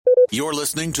You're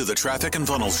listening to the Traffic and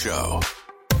Funnels Show.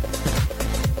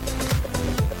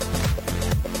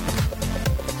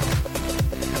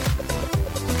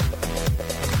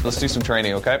 Let's do some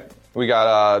training, okay? We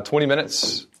got 20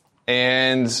 minutes,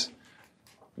 and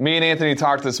me and Anthony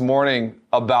talked this morning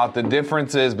about the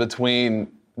differences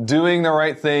between doing the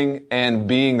right thing and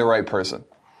being the right person.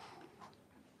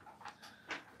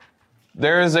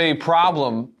 There is a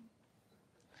problem.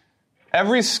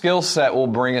 Every skill set will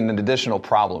bring an additional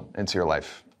problem into your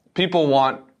life. People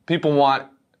want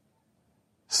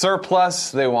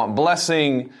surplus, they want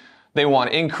blessing, they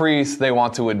want increase, they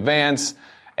want to advance,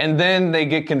 and then they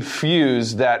get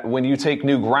confused that when you take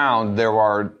new ground,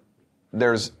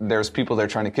 there's people that are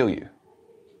trying to kill you.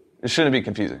 It shouldn't be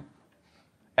confusing.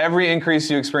 Every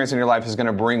increase you experience in your life is going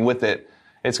to bring with it,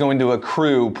 it's going to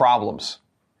accrue problems.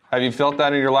 Have you felt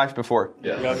that in your life before?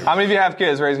 Yeah. How many of you have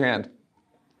kids? Raise your hand.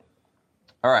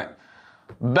 All right.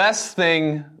 Best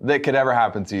thing that could ever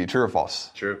happen to you, true or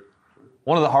false? True.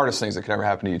 One of the hardest things that could ever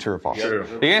happen to you, true or false? True.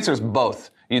 The answer is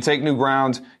both. You take new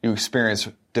ground, you experience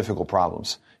difficult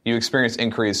problems. You experience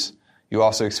increase, you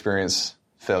also experience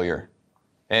failure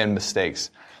and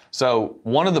mistakes. So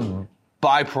one of the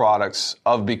byproducts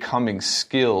of becoming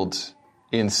skilled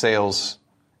in sales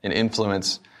and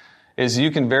influence is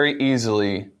you can very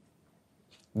easily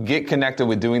get connected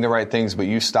with doing the right things, but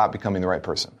you stop becoming the right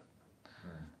person.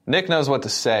 Nick knows what to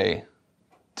say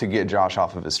to get Josh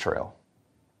off of his trail.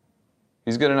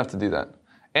 He's good enough to do that.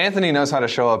 Anthony knows how to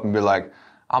show up and be like,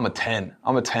 I'm a 10.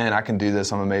 I'm a 10. I can do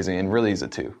this. I'm amazing. And really, he's a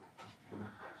 2.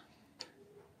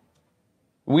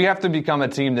 We have to become a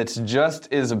team that's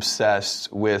just as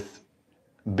obsessed with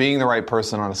being the right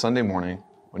person on a Sunday morning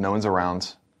when no one's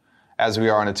around as we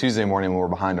are on a Tuesday morning when we're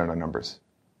behind on our numbers.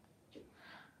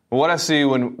 What I see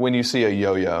when you see a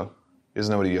yo-yo, you guys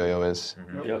know what a yo-yo is?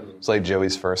 Mm-hmm. Yep. It's like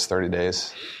Joey's first 30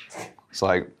 days. It's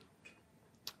like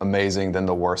amazing, then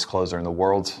the worst closer in the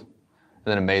world, and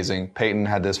then amazing. Peyton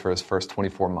had this for his first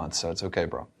 24 months, so it's okay,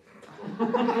 bro.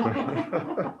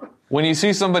 When you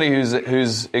see somebody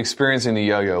who's experiencing the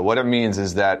yo-yo, what it means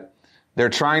is that they're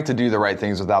trying to do the right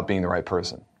things without being the right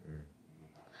person.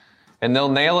 And they'll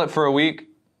nail it for a week,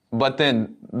 but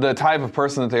then the type of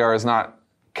person that they are is not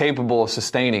capable of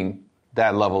sustaining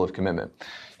that level of commitment.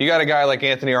 You got a guy like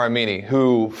Anthony Armini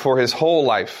who, for his whole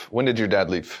life, when did your dad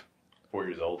leave? 4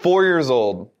 years old. 4 years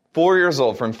old. 4 years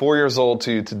old, from 4 years old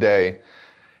to today,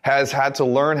 has had to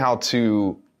learn how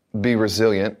to be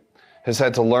resilient, has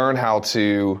had to learn how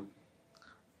to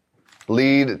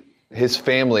lead his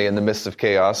family in the midst of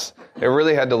chaos. It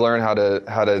really had to learn how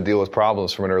to deal with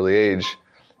problems from an early age.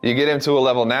 You get him to a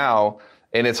level now,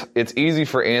 and it's easy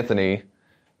for Anthony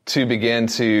to begin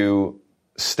to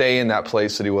stay in that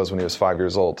place that he was when he was 5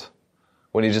 years old,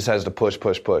 when he just has to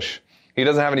push. He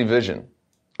doesn't have any vision.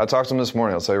 I talked to him this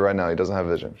morning. I'll tell you right now, he doesn't have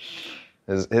vision.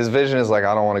 His vision is like,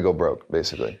 I don't want to go broke,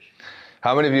 basically.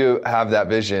 How many of you have that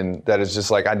vision that is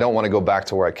just like, I don't want to go back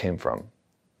to where I came from?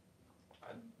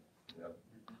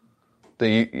 That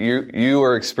you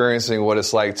are experiencing what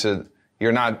it's like to,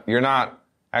 you're not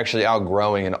actually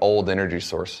outgrowing an old energy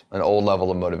source, an old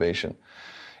level of motivation.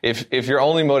 If your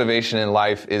only motivation in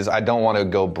life is, I don't want to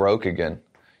go broke again,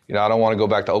 I don't want to go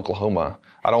back to Oklahoma,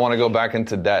 I don't want to go back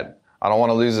into debt, I don't want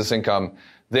to lose this income,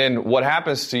 then what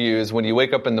happens to you is when you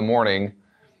wake up in the morning,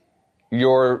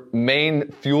 your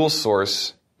main fuel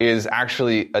source is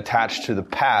actually attached to the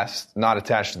past, not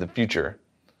attached to the future.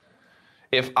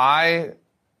 If I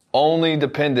only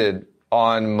depended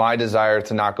on my desire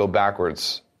to not go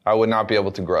backwards, I would not be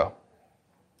able to grow.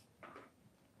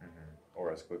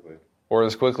 Or as quickly. Or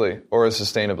as quickly, or as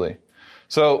sustainably.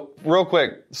 So, real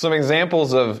quick, some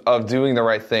examples of doing the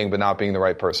right thing but not being the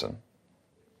right person.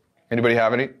 Anybody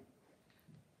have any?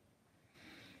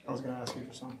 I was going to ask you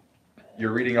for some.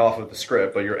 You're reading off of the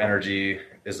script, but your energy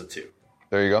is a 2.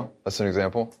 There you go. That's an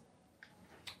example.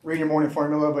 Reading your morning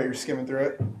formula, but you're skimming through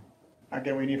it. Not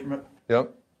getting what you need from it.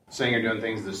 Yep. Saying you're doing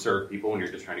things to serve people when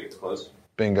you're just trying to get to close.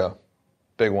 Bingo.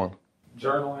 Big one.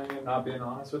 Journaling and not being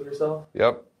honest with yourself.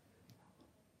 Yep.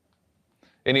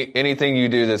 Anything you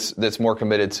do that's more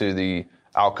committed to the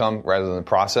outcome rather than the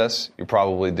process, you're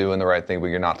probably doing the right thing, but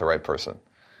you're not the right person.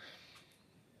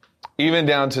 Even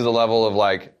down to the level of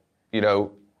like, if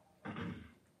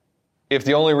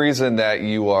the only reason that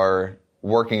you are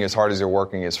working as hard as you're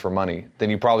working is for money, then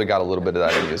you probably got a little bit of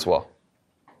that in you as well.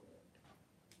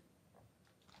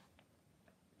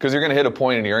 Because you're going to hit a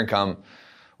point in your income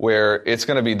where it's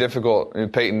going to be difficult.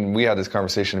 And Peyton, we had this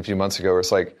conversation a few months ago where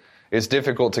it's like, it's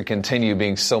difficult to continue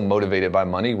being so motivated by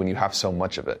money when you have so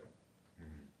much of it.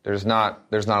 There's not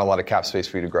a lot of cap space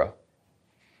for you to grow.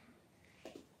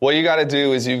 What you got to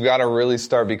do is you've got to really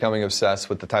start becoming obsessed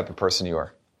with the type of person you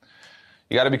are.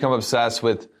 You got to become obsessed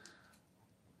with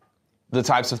the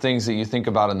types of things that you think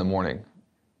about in the morning.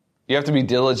 You have to be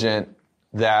diligent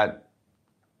that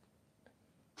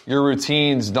your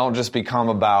routines don't just become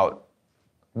about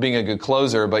being a good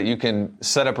closer, but you can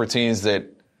set up routines that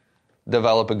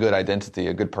develop a good identity,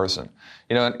 a good person.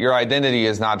 You know, your identity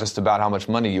is not just about how much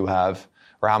money you have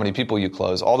or how many people you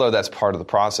close, although that's part of the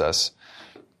process.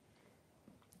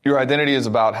 Your identity is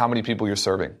about how many people you're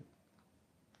serving.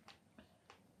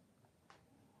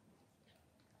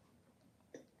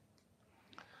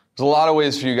 There's a lot of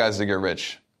ways for you guys to get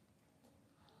rich.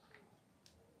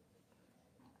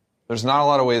 There's not a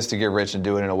lot of ways to get rich and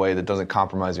do it in a way that doesn't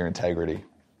compromise your integrity.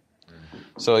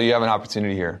 So you have an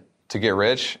opportunity here to get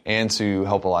rich and to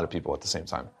help a lot of people at the same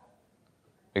time.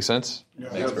 Make sense?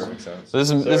 Yeah. Makes perfect sense.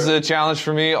 This is a challenge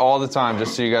for me all the time,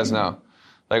 just so you guys know.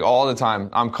 Like all the time,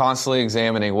 I'm constantly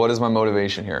examining what is my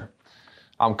motivation here.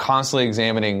 I'm constantly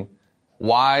examining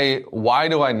why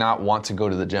do I not want to go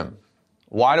to the gym?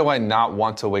 Why do I not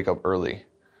want to wake up early?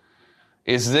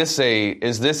 Is this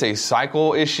a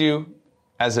cycle issue,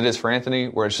 as it is for Anthony,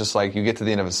 where it's just like you get to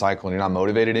the end of a cycle and you're not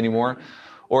motivated anymore?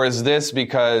 Or is this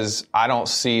because I don't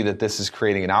see that this is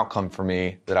creating an outcome for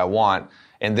me that I want,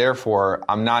 and therefore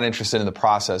I'm not interested in the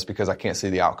process because I can't see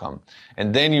the outcome?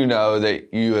 And then you know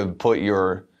that you've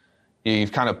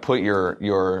kind of put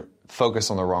your focus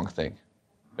on the wrong thing.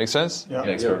 Make sense? Yeah.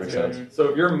 Makes perfect sense. So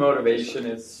if your motivation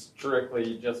is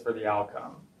strictly just for the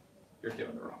outcome, you're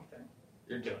doing the wrong thing.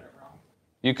 You're doing it wrong.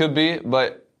 You could be,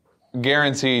 but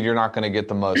guaranteed you're not going to get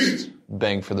the most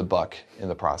bang for the buck in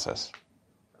the process.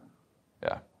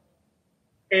 Yeah.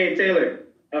 Hey, Taylor,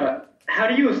 how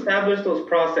do you establish those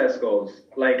process goals?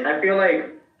 Like, I feel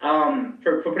like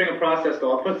for putting a process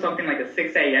goal, I'll put something like a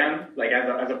 6 a.m. like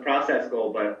as a process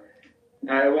goal, but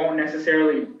it won't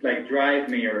necessarily like drive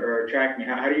me or attract me.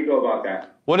 How do you go about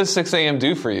that? What does 6 a.m.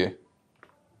 do for you?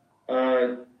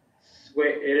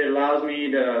 It allows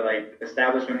me to like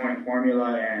establish my morning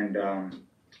formula and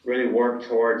really work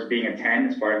towards being a 10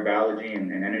 as far as biology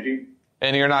and energy.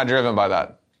 And you're not driven by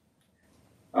that.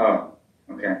 Oh,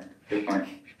 okay. Good point.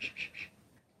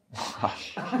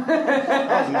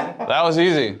 That was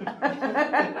easy.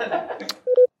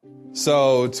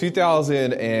 So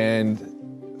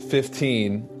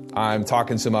 2015, I'm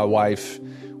talking to my wife.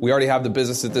 We already have the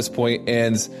business at this point,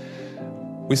 and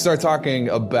we start talking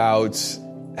about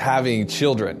having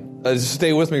children. Just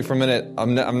stay with me for a minute.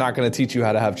 I'm not going to teach you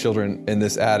how to have children in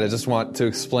this ad. I just want to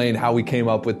explain how we came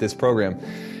up with this program.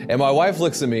 And my wife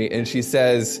looks at me and she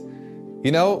says,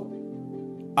 you know,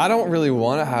 I don't really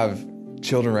want to have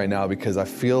children right now because I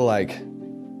feel like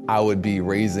I would be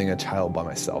raising a child by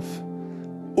myself.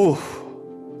 Ooh,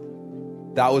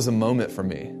 that was a moment for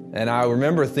me. And I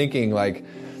remember thinking like,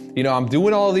 you know, I'm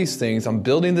doing all of these things, I'm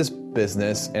building this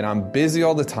business, and I'm busy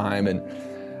all the time, and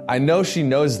I know she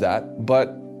knows that,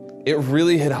 but it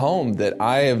really hit home that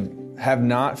I have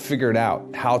not figured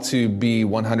out how to be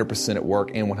 100% at work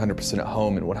and 100% at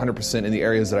home and 100% in the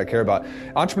areas that I care about.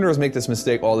 Entrepreneurs make this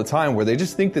mistake all the time where they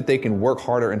just think that they can work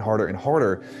harder and harder and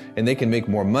harder and they can make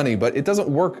more money, but it doesn't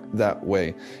work that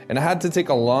way. And I had to take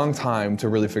a long time to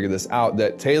really figure this out,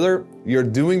 that Taylor, you're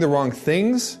doing the wrong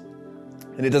things,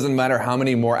 and it doesn't matter how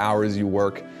many more hours you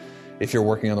work. If you're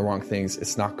working on the wrong things,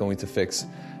 it's not going to fix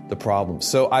the problem.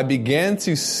 So I began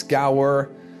to scour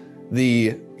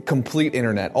the complete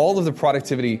internet, all of the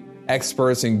productivity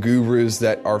experts and gurus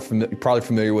that are probably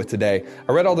familiar with today.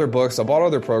 I read all their books, I bought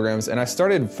all their programs, and I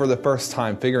started for the first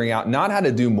time figuring out not how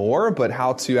to do more, but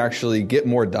how to actually get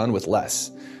more done with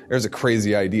less. There's a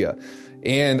crazy idea.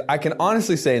 And I can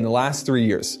honestly say in the last 3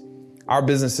 years, our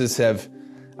businesses have,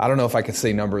 I don't know if I could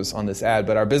say numbers on this ad,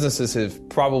 but our businesses have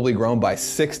probably grown by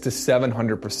 600 to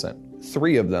 700%,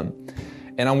 3 of them.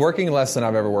 And I'm working less than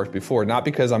I've ever worked before, not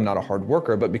because I'm not a hard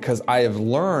worker, but because I have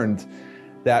learned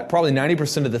that probably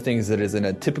 90% of the things that is in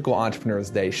a typical entrepreneur's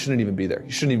day shouldn't even be there. You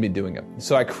shouldn't even be doing it.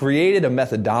 So I created a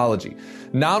methodology,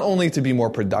 not only to be more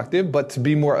productive, but to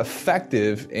be more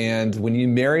effective. And when you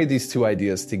marry these two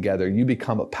ideas together, you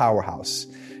become a powerhouse.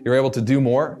 You're able to do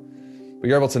more, but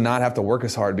you're able to not have to work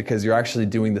as hard because you're actually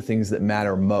doing the things that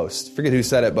matter most. Forget who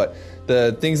said it, but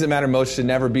the things that matter most should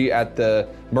never be at the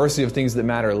mercy of things that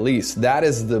matter least. That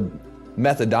is the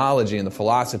methodology and the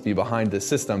philosophy behind this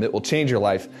system. It will change your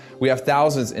life. We have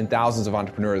thousands and thousands of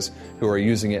entrepreneurs who are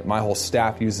using it. My whole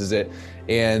staff uses it,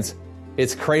 and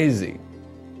it's crazy.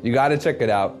 You got to check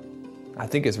it out. I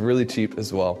think it's really cheap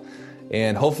as well.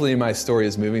 And hopefully my story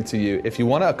is moving to you. If you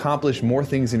want to accomplish more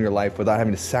things in your life without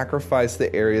having to sacrifice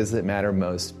the areas that matter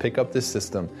most, pick up this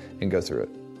system and go through it.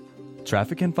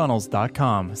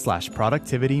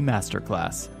 trafficandfunnels.com/productivity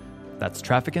masterclass. That's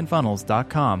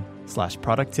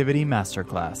trafficandfunnels.com/productivity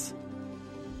masterclass.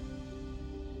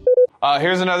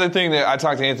 Here's another thing that I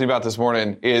talked to Anthony about this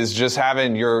morning is just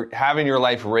having your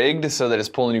life rigged so that it's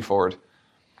pulling you forward.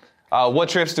 What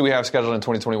trips do we have scheduled in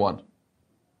 2021?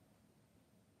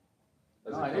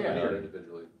 As a company or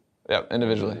individually? Yep,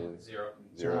 individually.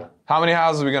 Zero. How many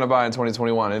houses are we going to buy in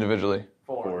 2021 individually?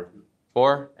 4.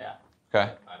 4? Yeah.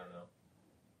 Okay. I don't know.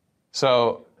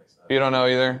 So, you don't know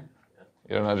either?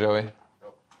 You don't know, Joey?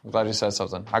 Nope. I'm glad you said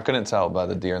something. I couldn't tell by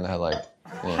the deer in the headlight.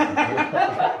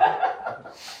 Yeah.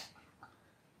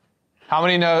 How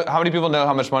many people know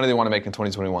how much money they want to make in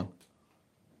 2021?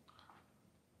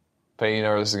 Peyton, you know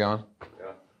where this is going?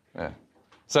 Yeah.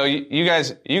 So you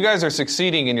guys are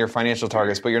succeeding in your financial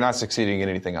targets, but you're not succeeding in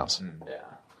anything else. Yeah.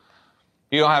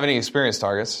 You don't have any experience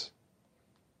targets.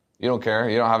 You don't care.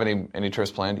 You don't have any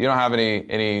trips planned. You don't have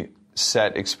any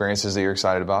set experiences that you're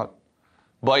excited about.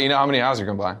 But you know how many houses you're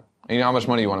going to buy. And you know how much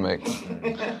money you want to make.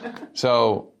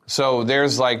 So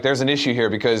there's an issue here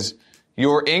because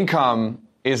your income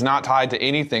is not tied to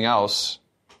anything else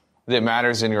that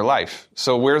matters in your life.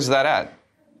 So where's that at?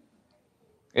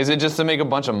 Is it just to make a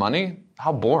bunch of money?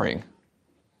 How boring.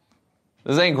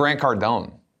 This ain't Grant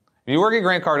Cardone. If you work at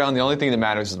Grant Cardone, the only thing that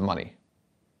matters is money.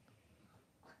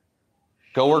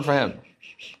 Go work for him.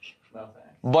 No thanks.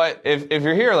 But if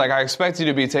you're here, I expect you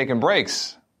to be taking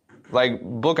breaks.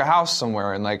 Book a house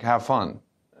somewhere and have fun.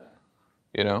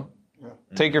 You know? Yeah.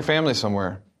 Take your family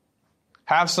somewhere.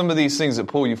 Have some of these things that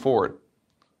pull you forward.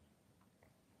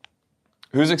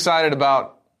 Who's excited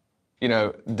about,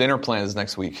 dinner plans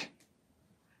next week?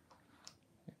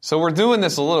 So we're doing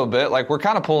this a little bit, we're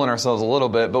kind of pulling ourselves a little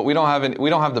bit, but we don't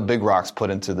have the big rocks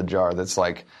put into the jar that's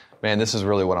man, this is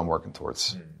really what I'm working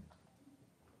towards.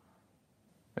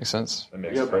 Make sense? That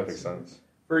makes perfect sense.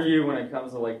 For you, when it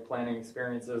comes to planning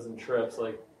experiences and trips,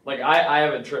 I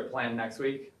have a trip planned next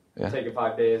week. Yeah. Taking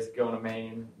 5 days, going to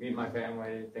Maine, meet my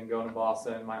family, then going to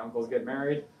Boston. My uncles get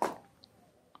married.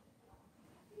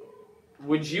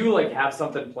 Would you have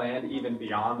something planned even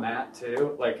beyond that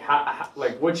too?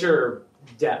 What's your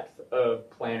depth of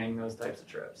planning those types of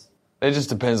trips? It just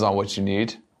depends on what you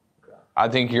need. Okay. I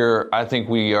think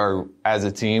we are, as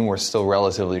a team, we're still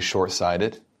relatively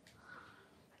short-sighted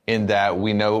in that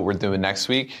we know what we're doing next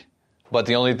week, but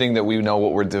the only thing that we know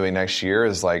what we're doing next year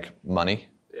is money.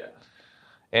 Yeah.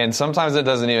 And sometimes it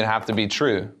doesn't even have to be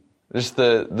true. Just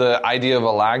the idea of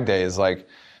a lag day is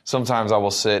sometimes I will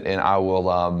sit and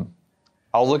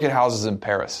I'll look at houses in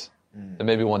Paris that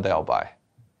maybe one day I'll buy.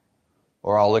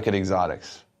 Or I'll look at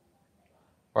exotics.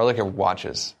 Or I'll look at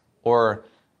watches. Or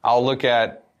I'll look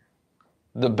at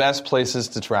the best places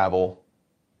to travel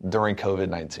during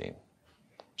COVID-19,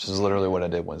 which is literally what I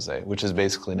did Wednesday, which is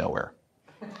basically nowhere.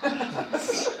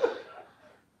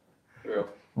 True.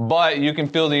 But you can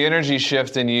feel the energy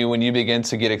shift in you when you begin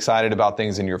to get excited about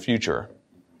things in your future.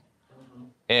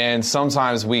 And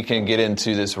sometimes we can get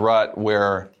into this rut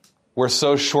where we're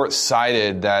so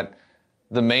short-sighted that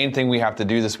the main thing we have to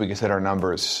do this week is hit our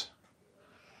numbers.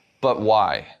 But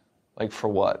why? For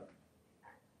what?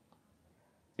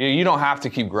 You don't have to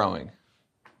keep growing.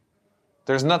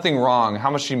 There's nothing wrong.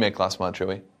 How much did you make last month,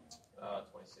 Joey?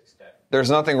 26K. There's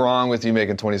nothing wrong with you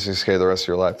making $26K the rest of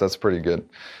your life. That's pretty good.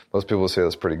 Most people say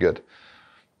that's pretty good.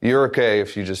 You're okay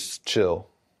if you just chill.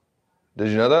 Did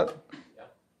you know that? Yeah.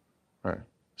 All right.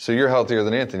 So you're healthier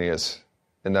than Anthony is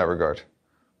in that regard.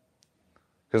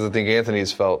 Because I think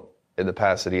Anthony's felt in the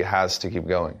past that he has to keep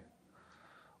going.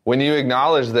 When you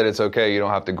acknowledge that it's okay, you don't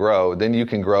have to grow, then you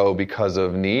can grow because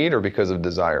of need or because of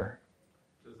desire.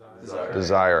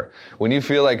 Desire. When you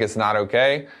feel like it's not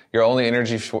okay, your only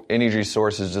energy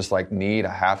source is just need,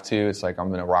 I have to. It's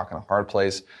I'm in a rock and a hard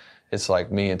place. It's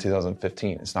like me in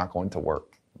 2015. It's not going to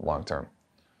work long term.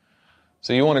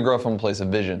 So you want to grow from a place of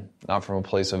vision, not from a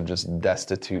place of just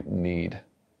destitute need.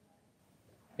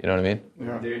 You know what I mean?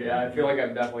 Yeah. Dude, yeah, I feel like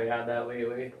I've definitely had that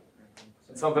lately.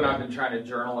 It's something I've been trying to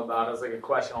journal about. It's a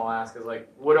question I'll ask is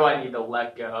what do I need to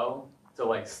let go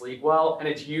to sleep well? And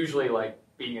it's usually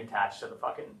being attached to the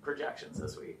fucking projections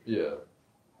this week. Yeah.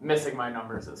 Missing my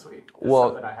numbers this week is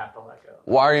something I have to let go.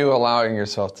 Why are you allowing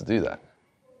yourself to do that?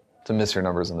 To miss your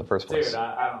numbers in the first place? Dude,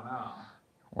 I don't know.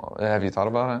 Well, have you thought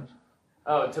about it?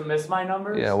 Oh, to miss my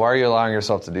numbers? Yeah, why are you allowing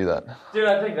yourself to do that? Dude,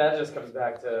 I think that just comes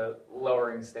back to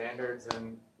lowering standards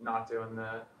and not doing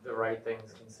the right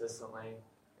things consistently.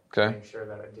 Okay. Make sure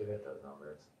that I do hit those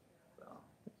numbers. So.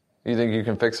 You think you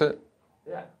can fix it?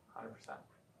 Yeah, 100%.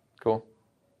 Cool.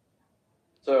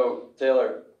 So,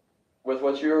 Taylor, with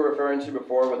what you were referring to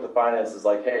before with the finances,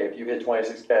 hey, if you hit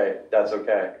 26K, that's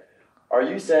okay. Are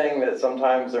you saying that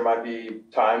sometimes there might be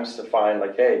times to find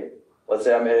like, hey, let's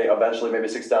say I'm hitting eventually maybe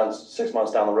 6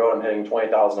 months down the road, I'm hitting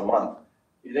 20,000 a month.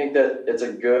 You think that it's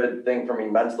a good thing for me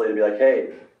mentally to be like, hey,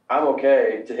 I'm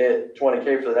okay to hit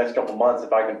 20K for the next couple months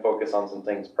if I can focus on some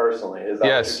things personally. Is that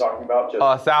what you're talking about?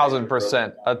 Just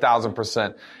 1,000%,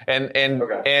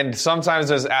 1,000%. And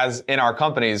sometimes as in our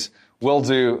companies, we'll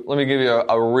do, let me give you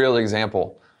a real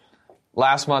example.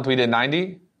 Last month we did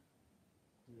 90,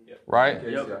 right?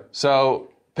 Yep. So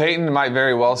Peyton might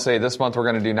very well say this month we're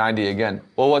going to do 90 again.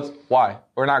 Well, why?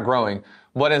 We're not growing.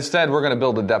 But instead we're going to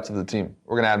build the depth of the team.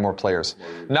 We're going to add more players.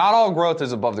 Not all growth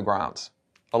is above the grounds.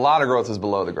 A lot of growth is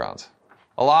below the ground.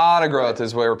 A lot of growth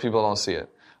is where people don't see it.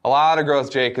 A lot of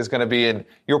growth, Jake, is going to be in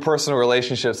your personal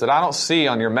relationships that I don't see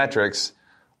on your metrics.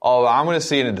 Oh, I'm going to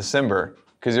see it in December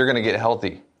because you're going to get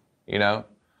healthy, you know?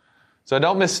 So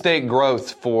don't mistake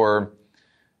growth for,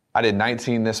 I did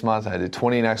 19 this month, I did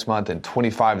 20 next month, and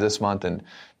 25 this month, and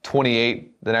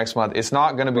 28 the next month. It's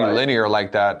not going to be linear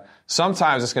like that.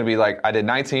 Sometimes it's going to be like, I did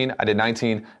 19, I did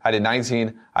 19, I did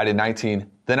 19, I did 19,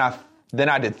 then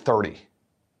I did 30.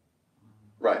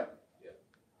 Right.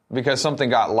 Because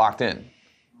something got locked in.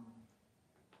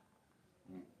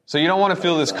 So you don't want to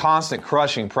feel this constant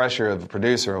crushing pressure of a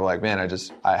producer of like, man,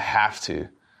 I have to.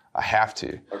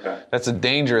 Okay. That's a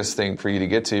dangerous thing for you to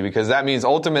get to because that means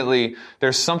ultimately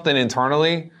there's something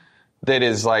internally that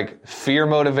is like fear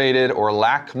motivated or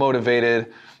lack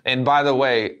motivated. And by the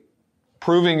way,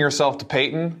 proving yourself to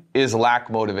Peyton is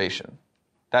lack motivation.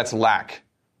 That's lack.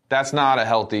 That's not a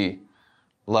healthy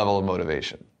level of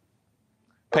motivation.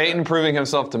 Peyton proving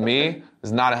himself to me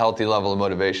is not a healthy level of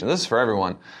motivation. This is for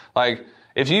everyone. Like,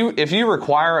 if you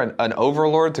require an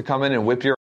overlord to come in and whip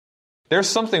your, there's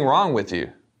something wrong with you.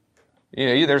 You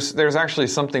know, there's actually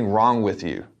something wrong with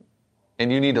you, and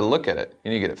you need to look at it.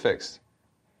 You need to get it fixed.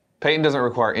 Peyton doesn't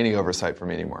require any oversight from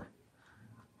me anymore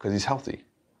because he's healthy.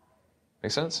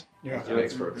 Make sense? Yeah, It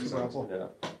makes perfect sense. Yeah.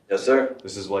 Yes, sir.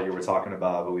 This is what you were talking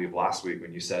about, I believe, last week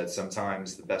when you said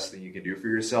sometimes the best thing you can do for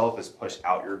yourself is push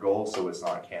out your goal so it's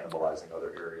not cannibalizing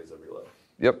other areas of your life.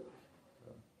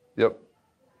 Yep.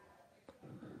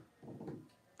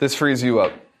 This frees you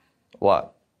up a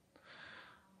lot.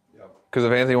 Because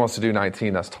if Anthony wants to do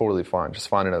 19, that's totally fine. Just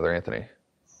find another Anthony.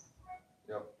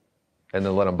 Yep. And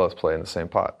then let them both play in the same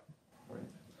pot.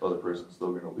 Other person's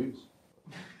still going to lose.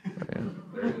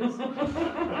 There it is.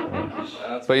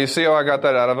 But you see how I got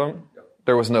that out of him? Yep.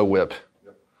 There was no whip.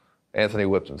 Yep. Anthony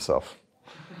whipped himself.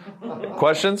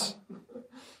 Questions?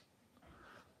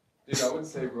 Dude, I would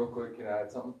say real quick, can I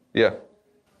add something? Yeah.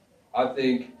 I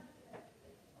think,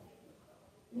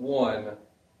 one,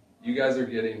 you guys are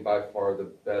getting by far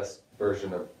the best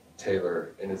version of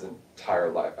Taylor in his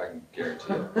entire life. I can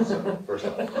guarantee it. So, first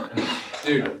off,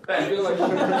 dude, I feel like,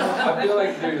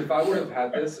 dude, if I would have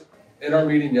had this in our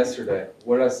meeting yesterday,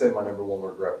 what did I say? My number one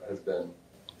regret has been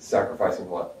sacrificing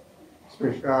what?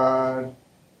 Spirituality,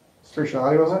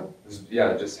 was it?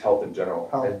 Yeah, just health in general.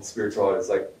 Health. And spirituality is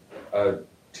like a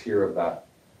tier of that.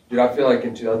 Dude, I feel like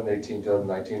in 2018,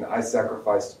 2019, I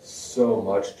sacrificed so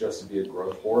much just to be a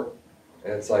growth whore.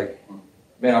 And it's like,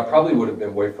 man, I probably would have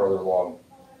been way further along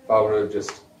if I would have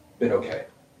just been okay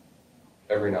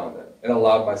every now and then and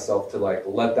allowed myself to like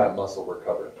let that muscle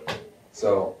recover.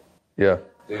 So, Yeah.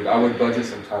 dude, I would budget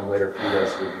some time later for you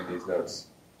guys to review these notes.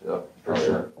 Yeah, for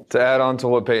sure. To add on to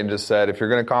what Peyton just said, if you're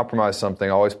going to compromise something,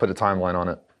 always put a timeline on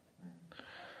it.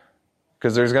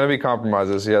 Because there's going to be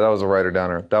compromises. Yeah, that was a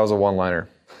writer-downer. That was a one-liner.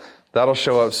 That'll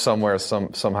show up somewhere,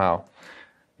 somehow.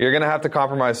 You're going to have to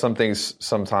compromise some things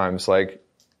sometimes. Like,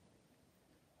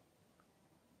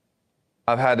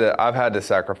 I've had to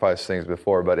sacrifice things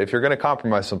before, but if you're going to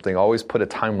compromise something, always put a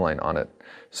timeline on it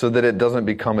so that it doesn't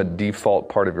become a default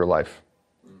part of your life.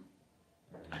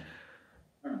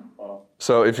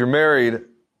 So if you're married,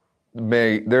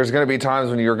 there's going to be times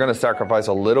when you're going to sacrifice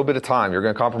a little bit of time. You're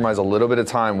going to compromise a little bit of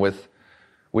time with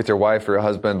your wife or your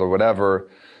husband or whatever,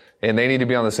 and they need to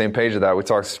be on the same page of that. We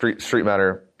talked Street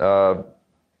Matter,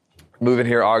 moving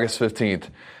here August 15th,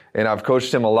 and I've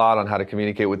coached him a lot on how to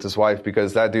communicate with his wife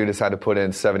because that dude has had to put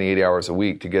in 70, 80 hours a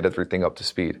week to get everything up to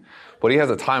speed. But he has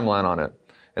a timeline on it,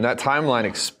 and that timeline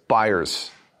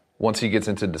expires once he gets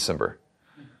into December.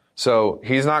 So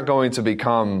he's not going to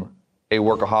become a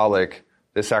workaholic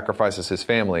that sacrifices his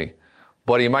family,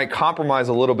 but he might compromise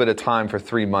a little bit of time for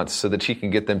 3 months so that she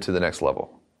can get them to the next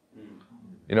level.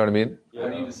 You know what I mean? How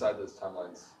do you decide those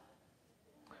timelines?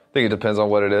 I think it depends on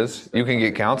what it is. You can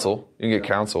get counsel.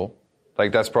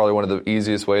 Like, that's probably one of the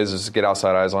easiest ways is to get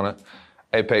outside eyes on it.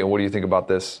 Hey, Peyton, what do you think about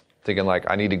this? Thinking like,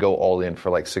 I need to go all in for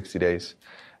like 60 days.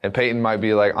 And Peyton might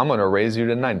be like, I'm going to raise you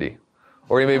to 90.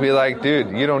 Or you may be like,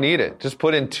 dude, you don't need it. Just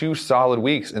put in 2 solid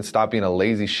weeks and stop being a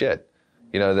lazy shit.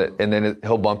 And then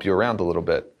he'll bump you around a little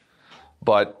bit.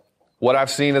 But what I've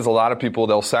seen is a lot of people,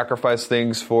 they'll sacrifice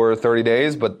things for 30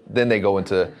 days, but then they go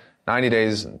into 90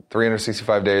 days,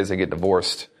 365 days, they get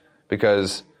divorced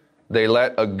because they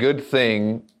let a good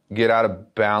thing get out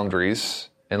of boundaries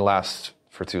and last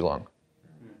for too long.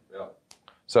 Yeah.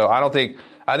 So I think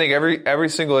every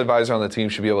single advisor on the team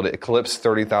should be able to eclipse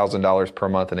 $30,000 per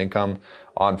month in income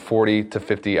on 40 to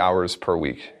 50 hours per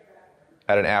week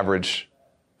at an average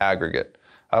aggregate.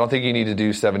 I don't think you need to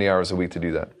do 70 hours a week to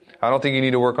do that. I don't think you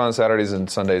need to work on Saturdays and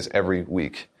Sundays every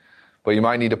week, but you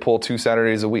might need to pull 2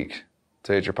 Saturdays a week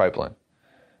to hit your pipeline.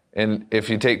 And if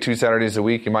you take 2 Saturdays a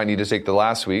week, you might need to take the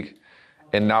last week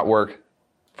and not work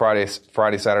Friday,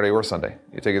 Saturday, or Sunday.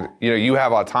 You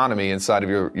have autonomy inside of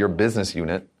your business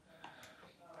unit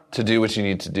to do what you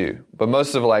need to do. But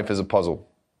most of life is a puzzle.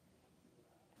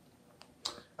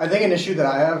 I think an issue that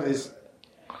I have is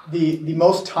the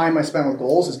most time I spend with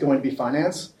goals is going to be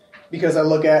finance, because I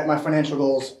look at my financial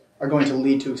goals are going to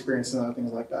lead to experiences and other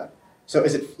things like that. So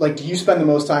is it like, do you spend the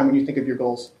most time when you think of your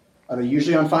goals? Are they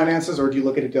usually on finances, or do you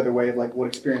look at it the other way of like, what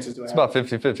experiences do I have? It's about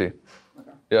 50-50.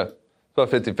 Okay. Yeah, it's about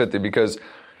 50-50 because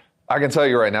I can tell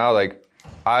you right now, like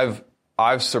I've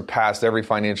surpassed every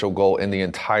financial goal in the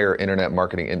entire internet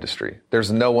marketing industry.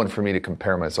 There's no one for me to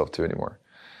compare myself to anymore.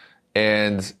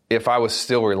 And if I was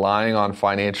still relying on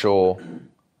financial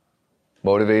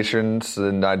motivations,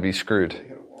 then I'd be screwed.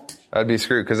 I'd be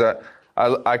screwed because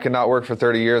I could not work for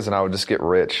 30 years and I would just get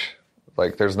rich.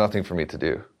 Like there's nothing for me to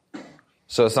do.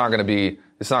 So it's not going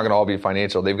to all be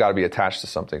financial. They've got to be attached to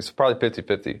something. So probably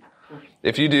 50-50.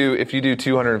 If you do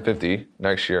 250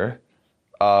 next year,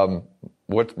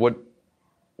 what are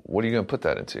you going to put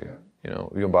that into? You're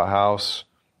going to buy a house.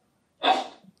 You're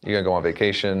going to go on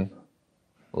vacation,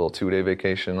 a little 2-day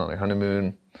vacation on your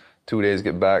honeymoon. 2 days,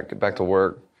 get back to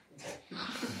work.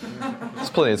 It's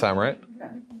plenty of time, right?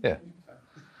 Yeah.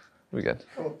 We good.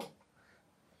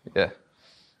 Yeah.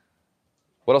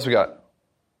 What else we got?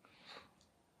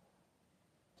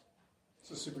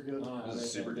 This is super good. This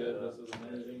is super good. This is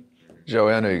amazing.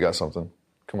 Joey, I know you got something.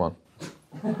 Come on.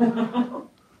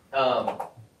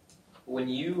 When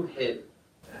you hit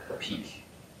a peak,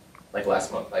 like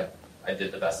last month, I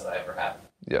did the best that I ever had.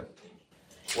 Yeah.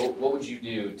 What would you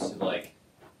do to like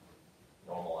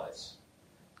normalize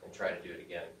and try to do it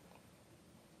again?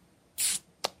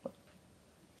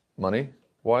 Money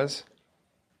wise?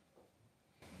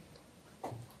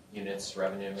 Units,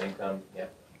 revenue, income, yeah.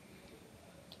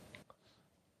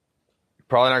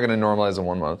 Probably not going to normalize in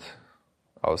 1 month.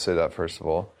 I would say that first of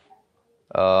all.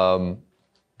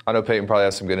 I know Peyton probably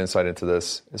has some good insight into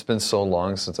this. It's been so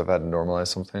long since I've had to normalize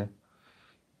something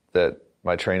that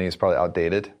my training is probably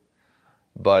outdated.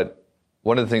 But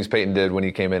one of the things Peyton did when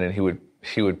he came in and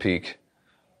he would peak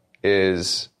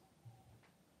is,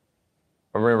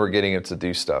 I remember getting him to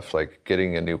do stuff like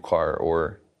getting a new car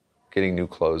or getting new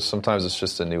clothes. Sometimes it's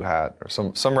just a new hat or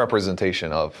some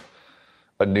representation of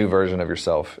a new version of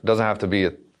yourself. It doesn't have to be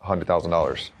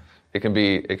 $100,000. It can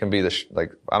be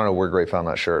like, I don't know where Gray found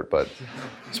that shirt, but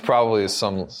it's probably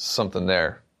something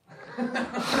there.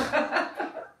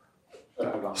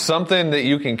 Something that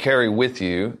you can carry with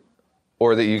you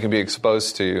or that you can be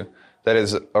exposed to that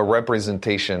is a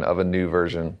representation of a new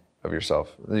version of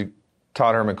yourself.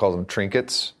 Todd Herman calls them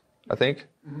trinkets, I think.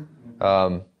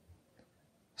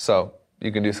 So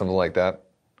you can do something like that.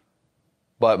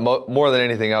 But more than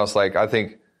anything else, like I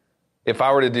think if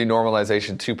I were to do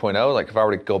normalization 2.0, like if I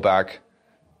were to go back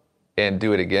and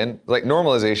do it again, like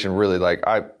normalization really, like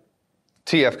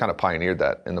TF kind of pioneered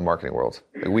that in the marketing world.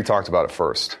 Like we talked about it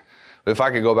first. But if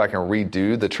I could go back and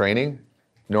redo the training,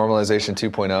 normalization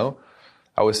 2.0,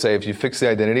 I would say if you fix the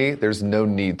identity, there's no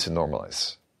need to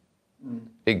normalize.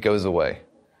 It goes away.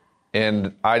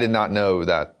 And I did not know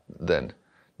that then.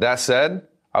 That said,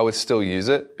 I would still use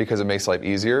it because it makes life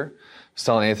easier. I was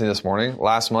telling Anthony this morning,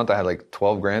 last month I had like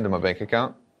 12 grand in my bank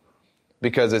account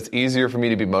because it's easier for me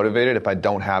to be motivated if I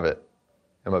don't have it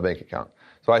in my bank account.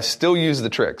 So I still use the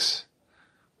tricks,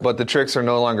 but the tricks are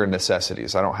no longer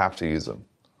necessities. I don't have to use them,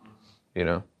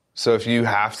 So if you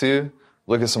have to,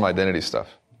 look at some identity stuff.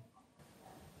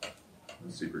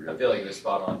 Super good. I feel like you're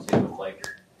spot on too with like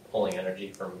pulling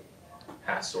energy from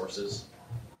past sources.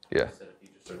 Yeah. Instead of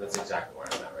future sources. That's exactly where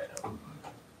I'm at right now.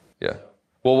 Yeah.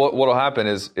 Well, what'll happen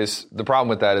is the problem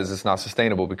with that is it's not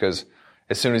sustainable because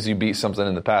as soon as you beat something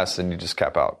in the past, then you just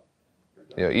cap out.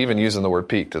 Even using the word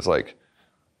peaked is like,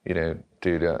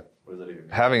 dude,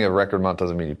 having a record month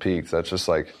doesn't mean you peaked. That's just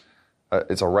like,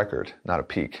 it's a record, not a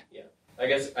peak. Yeah. I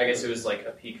guess it was like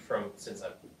a peak from since I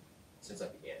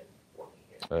began working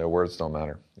here. Words don't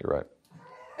matter. You're right.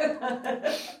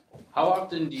 How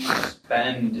often do you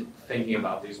spend thinking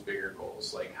about these bigger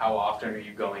goals? Like, how often are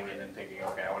you going in and thinking,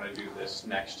 okay, I want to do this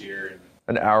next year?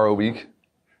 An hour a week.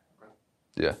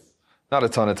 Yeah. Not a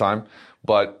ton of time,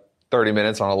 but 30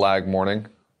 minutes on a lag morning,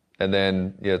 and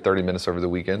then 30 minutes over the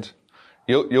weekend.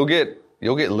 You'll get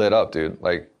lit up, dude.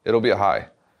 Like, it'll be a high.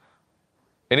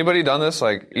 Anybody done this?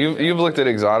 Like, you've looked at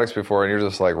exotics before, and you're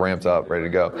just like ramped up, ready to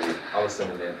go. I was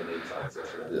sending Anthony exotics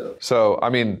yesterday. Yeah. So, I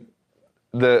mean,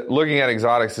 looking at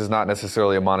exotics is not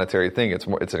necessarily a monetary thing. It's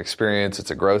an experience.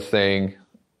 It's a growth thing.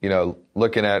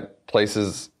 Looking at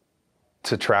places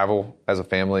to travel as a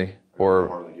family or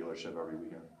Harley dealership every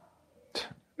weekend.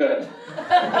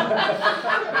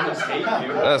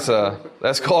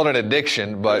 That's called an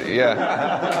addiction, but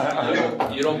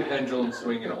yeah. You don't pendulum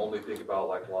swing and only think about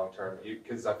like long term,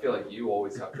 because I feel like you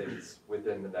always have things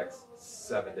within the next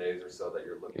 7 days or so that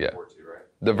you're looking forward to, right?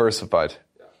 Diversified.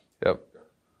 Yeah. Yep.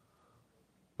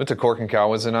 Went to Cork and Cow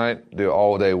Wednesday night,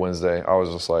 all day Wednesday. I was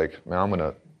just like, man, I'm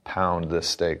gonna pound this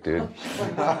steak, dude.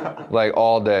 Like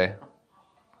all day.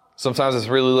 Sometimes it's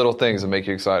really little things that make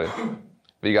you excited,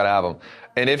 but you gotta have them.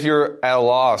 And if you're at a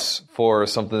loss for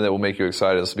something that will make you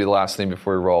excited, this will be the last thing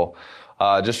before we roll.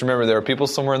 Just remember, there are people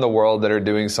somewhere in the world that are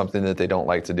doing something that they don't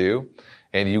like to do,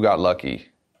 and you got lucky.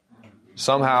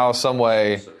 Somehow, some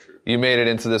way, you made it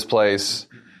into this place.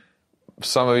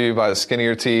 Some of you by the skin of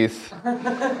your teeth,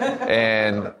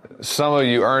 and some of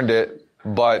you earned it.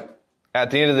 But at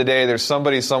the end of the day, there's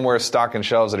somebody somewhere stocking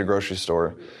shelves at a grocery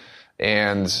store,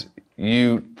 and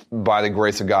you, by the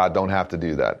grace of God, don't have to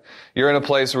do that. You're in a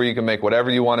place where you can make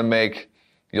whatever you want to make.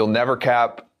 You'll never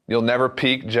cap. You'll never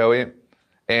peak, Joey.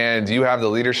 And you have the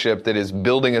leadership that is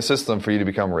building a system for you to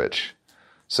become rich.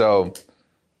 So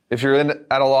if you're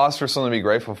at a loss for something to be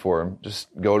grateful for, just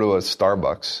go to a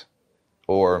Starbucks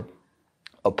or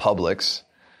a Publix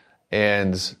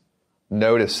and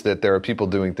notice that there are people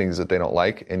doing things that they don't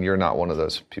like, and you're not one of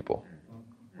those people.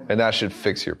 And that should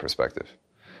fix your perspective.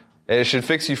 And it should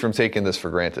fix you from taking this for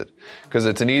granted. Because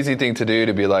it's an easy thing to do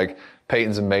to be like,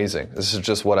 Peyton's amazing. This is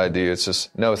just what I do. It's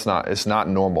just, no, it's not. It's not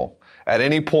normal. At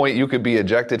any point, you could be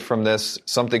ejected from this.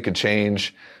 Something could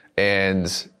change,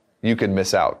 and you could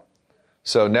miss out.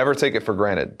 So never take it for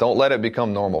granted. Don't let it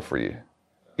become normal for you.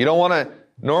 You don't want to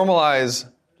normalize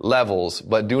levels,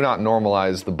 but do not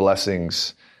normalize the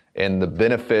blessings and the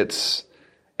benefits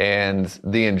and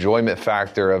the enjoyment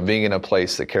factor of being in a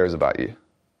place that cares about you.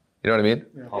 You know what I mean?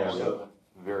 Yeah.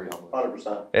 Very humble.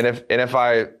 100%. And if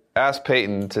I ask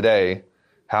Peyton today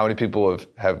how many people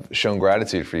have shown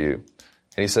gratitude for you,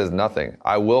 and he says nothing,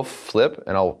 I will flip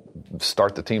and I'll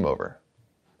start the team over.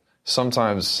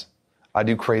 Sometimes I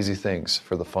do crazy things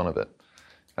for the fun of it.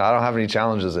 I don't have any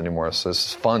challenges anymore, so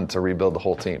it's fun to rebuild the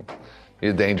whole team. Be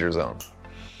a danger zone.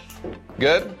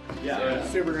 Good? Yeah.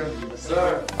 Super good. Yes,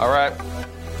 sir. All right.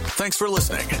 Thanks for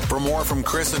listening. For more from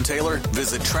Chris and Taylor,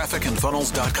 visit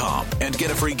trafficandfunnels.com and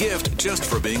get a free gift just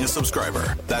for being a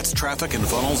subscriber. That's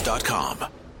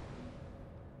trafficandfunnels.com.